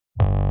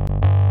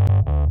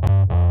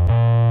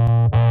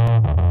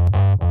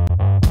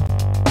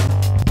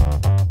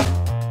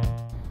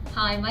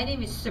Hi, my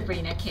name is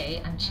Sabrina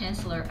K. I'm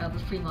Chancellor of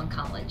Fremont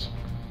College.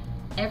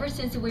 Ever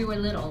since we were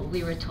little,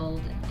 we were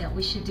told that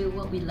we should do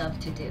what we love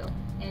to do,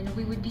 and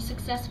we would be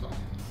successful.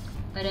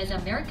 But as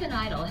American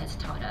Idol has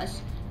taught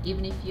us,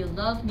 even if you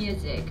love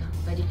music,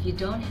 but if you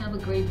don't have a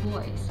great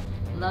voice,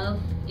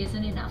 love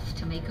isn't enough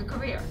to make a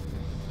career.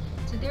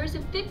 So there's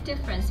a big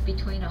difference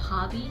between a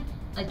hobby,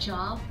 a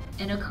job,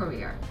 and a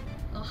career.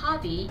 A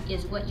hobby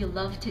is what you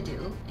love to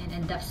do and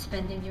end up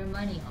spending your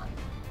money on.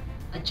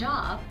 A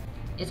job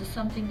is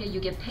something that you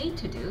get paid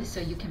to do so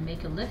you can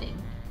make a living.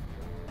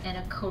 And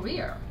a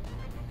career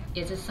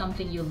is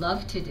something you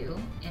love to do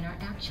and are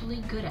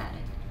actually good at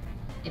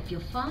it. If you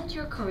found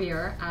your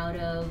career out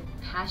of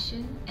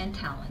passion and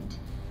talent,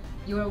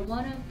 you are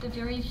one of the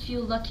very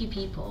few lucky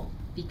people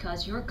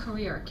because your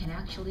career can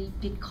actually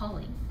be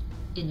calling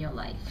in your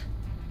life.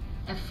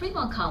 At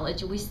Fremont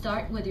College, we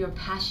start with your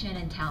passion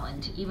and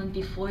talent even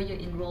before you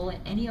enroll in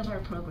any of our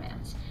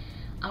programs.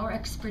 Our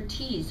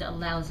expertise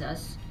allows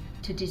us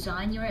to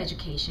design your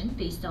education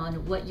based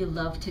on what you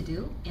love to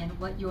do and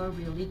what you're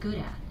really good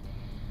at.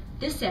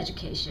 This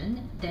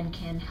education then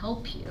can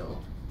help you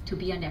to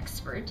be an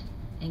expert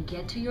and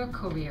get to your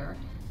career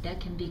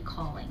that can be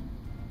calling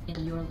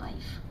in your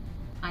life.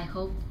 I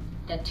hope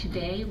that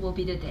today will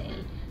be the day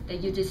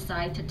that you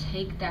decide to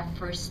take that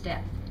first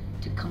step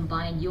to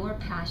combine your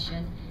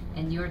passion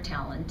and your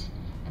talent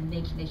and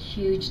making a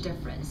huge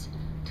difference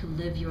to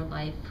live your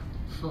life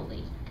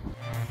fully.